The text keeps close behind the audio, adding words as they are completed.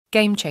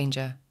Game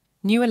changer.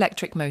 New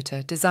electric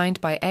motor designed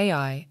by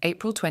AI,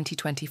 April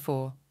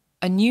 2024.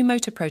 A new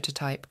motor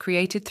prototype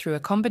created through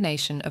a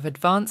combination of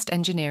advanced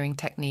engineering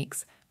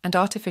techniques and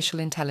artificial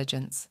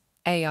intelligence,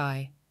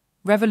 AI,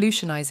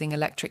 revolutionizing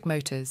electric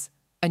motors,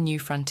 a new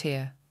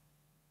frontier.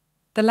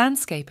 The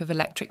landscape of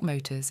electric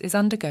motors is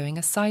undergoing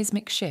a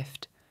seismic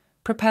shift,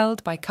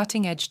 propelled by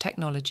cutting-edge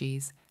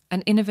technologies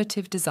and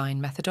innovative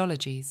design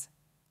methodologies.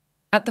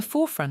 At the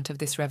forefront of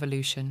this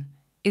revolution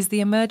is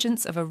the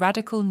emergence of a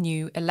radical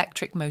new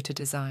electric motor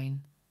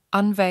design,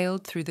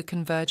 unveiled through the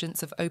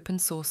convergence of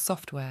open-source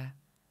software,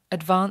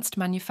 advanced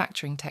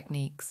manufacturing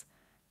techniques,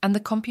 and the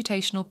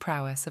computational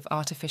prowess of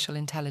artificial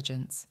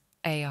intelligence,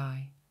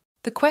 AI.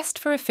 The quest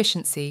for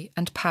efficiency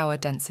and power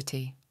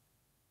density.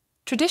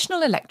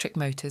 Traditional electric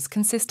motors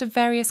consist of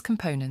various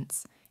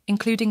components,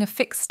 including a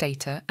fixed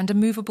stator and a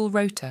movable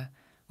rotor,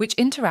 which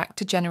interact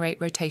to generate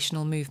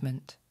rotational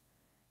movement.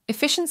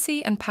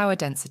 Efficiency and power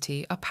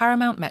density are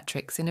paramount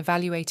metrics in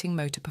evaluating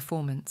motor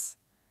performance.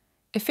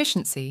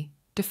 Efficiency,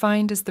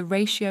 defined as the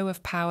ratio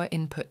of power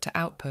input to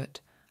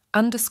output,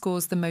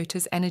 underscores the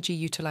motor's energy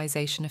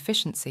utilization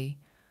efficiency,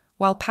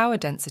 while power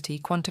density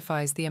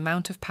quantifies the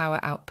amount of power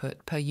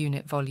output per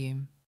unit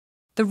volume.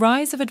 The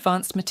rise of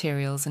advanced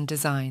materials and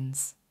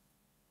designs.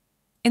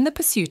 In the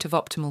pursuit of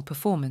optimal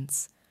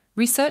performance,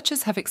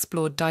 researchers have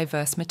explored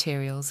diverse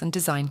materials and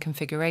design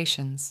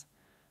configurations,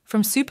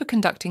 from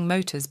superconducting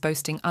motors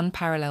boasting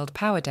unparalleled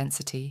power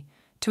density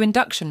to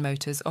induction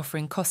motors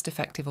offering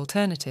cost-effective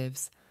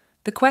alternatives.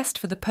 The quest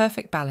for the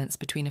perfect balance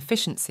between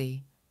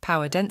efficiency,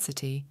 power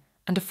density,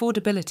 and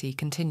affordability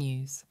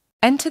continues.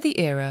 Enter the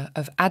era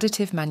of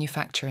additive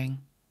manufacturing.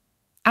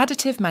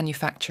 Additive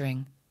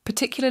manufacturing,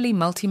 particularly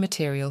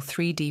multi-material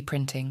 3D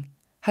printing,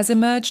 has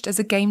emerged as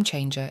a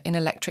game-changer in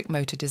electric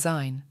motor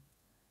design.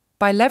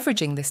 By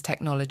leveraging this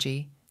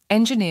technology,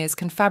 engineers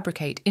can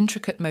fabricate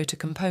intricate motor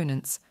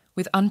components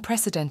with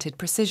unprecedented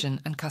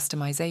precision and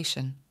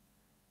customization.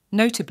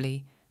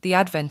 Notably, the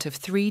advent of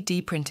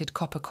 3D printed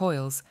copper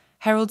coils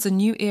heralds a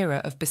new era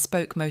of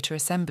bespoke motor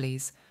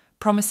assemblies,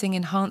 promising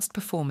enhanced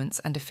performance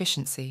and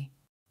efficiency.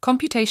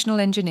 Computational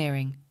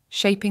engineering,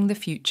 shaping the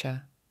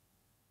future.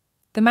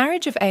 The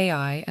marriage of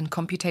AI and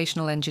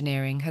computational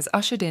engineering has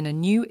ushered in a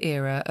new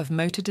era of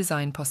motor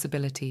design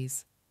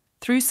possibilities.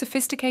 Through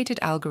sophisticated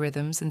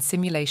algorithms and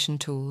simulation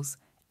tools,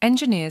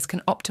 engineers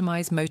can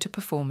optimize motor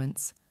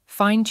performance,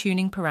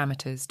 fine-tuning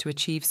parameters to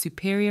achieve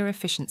superior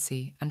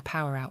efficiency and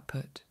power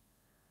output.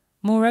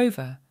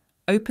 Moreover,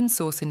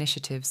 open-source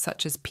initiatives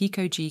such as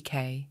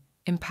PicoGK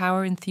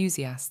empower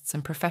enthusiasts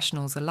and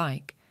professionals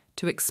alike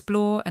to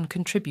explore and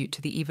contribute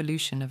to the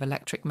evolution of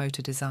electric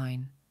motor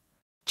design.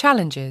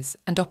 Challenges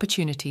and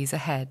opportunities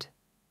ahead.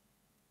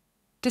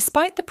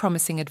 Despite the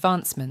promising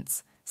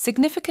advancements,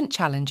 significant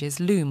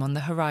challenges loom on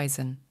the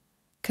horizon.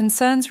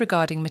 Concerns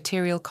regarding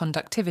material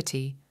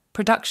conductivity,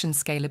 production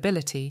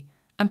scalability,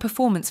 and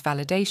performance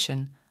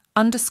validation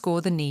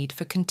underscore the need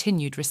for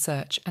continued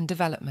research and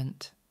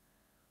development.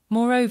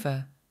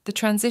 Moreover, the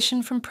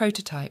transition from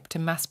prototype to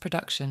mass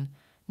production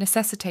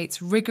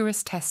necessitates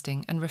rigorous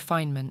testing and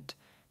refinement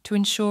to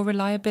ensure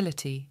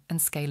reliability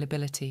and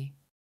scalability.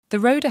 The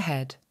road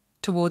ahead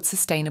towards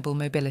sustainable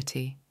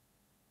mobility.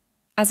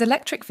 As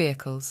electric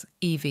vehicles,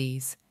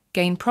 EVs,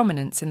 gain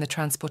prominence in the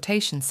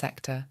transportation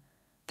sector,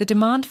 the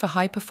demand for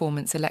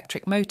high-performance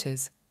electric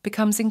motors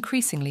becomes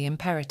increasingly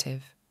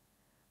imperative.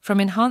 From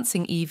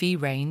enhancing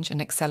EV range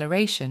and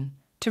acceleration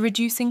to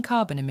reducing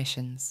carbon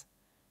emissions,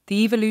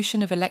 the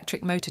evolution of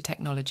electric motor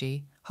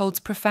technology holds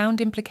profound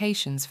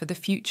implications for the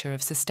future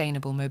of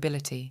sustainable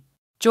mobility.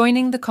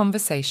 Joining the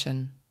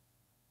conversation.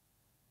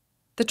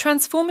 The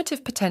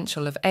transformative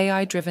potential of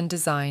AI-driven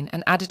design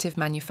and additive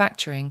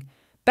manufacturing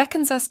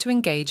beckons us to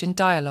engage in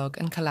dialogue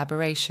and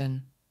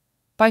collaboration.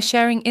 By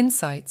sharing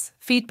insights,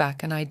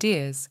 feedback, and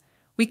ideas,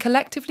 we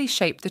collectively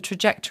shape the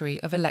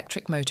trajectory of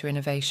electric motor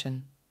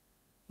innovation.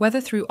 Whether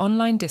through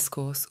online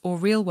discourse or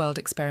real-world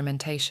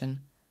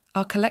experimentation,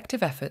 our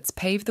collective efforts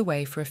pave the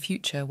way for a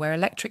future where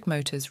electric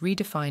motors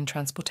redefine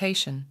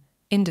transportation,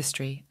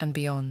 industry, and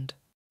beyond.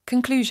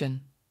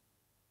 Conclusion.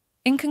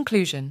 In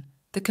conclusion,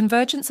 the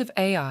convergence of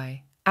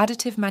AI,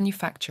 additive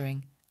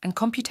manufacturing, and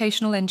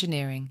computational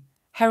engineering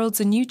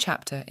heralds a new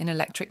chapter in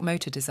electric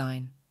motor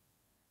design.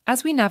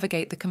 As we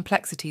navigate the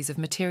complexities of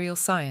material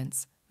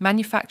science,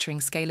 manufacturing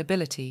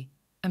scalability,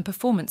 and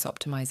performance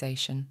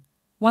optimization,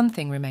 one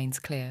thing remains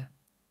clear.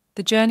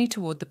 The journey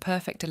toward the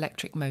perfect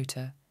electric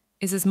motor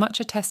is as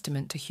much a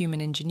testament to human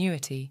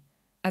ingenuity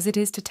as it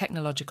is to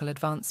technological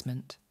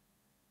advancement.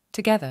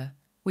 Together,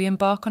 we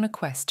embark on a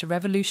quest to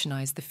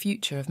revolutionize the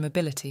future of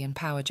mobility and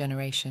power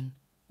generation,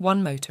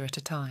 one motor at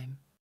a time.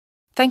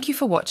 Thank you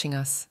for watching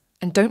us,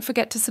 and don't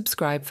forget to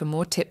subscribe for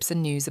more tips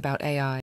and news about AI.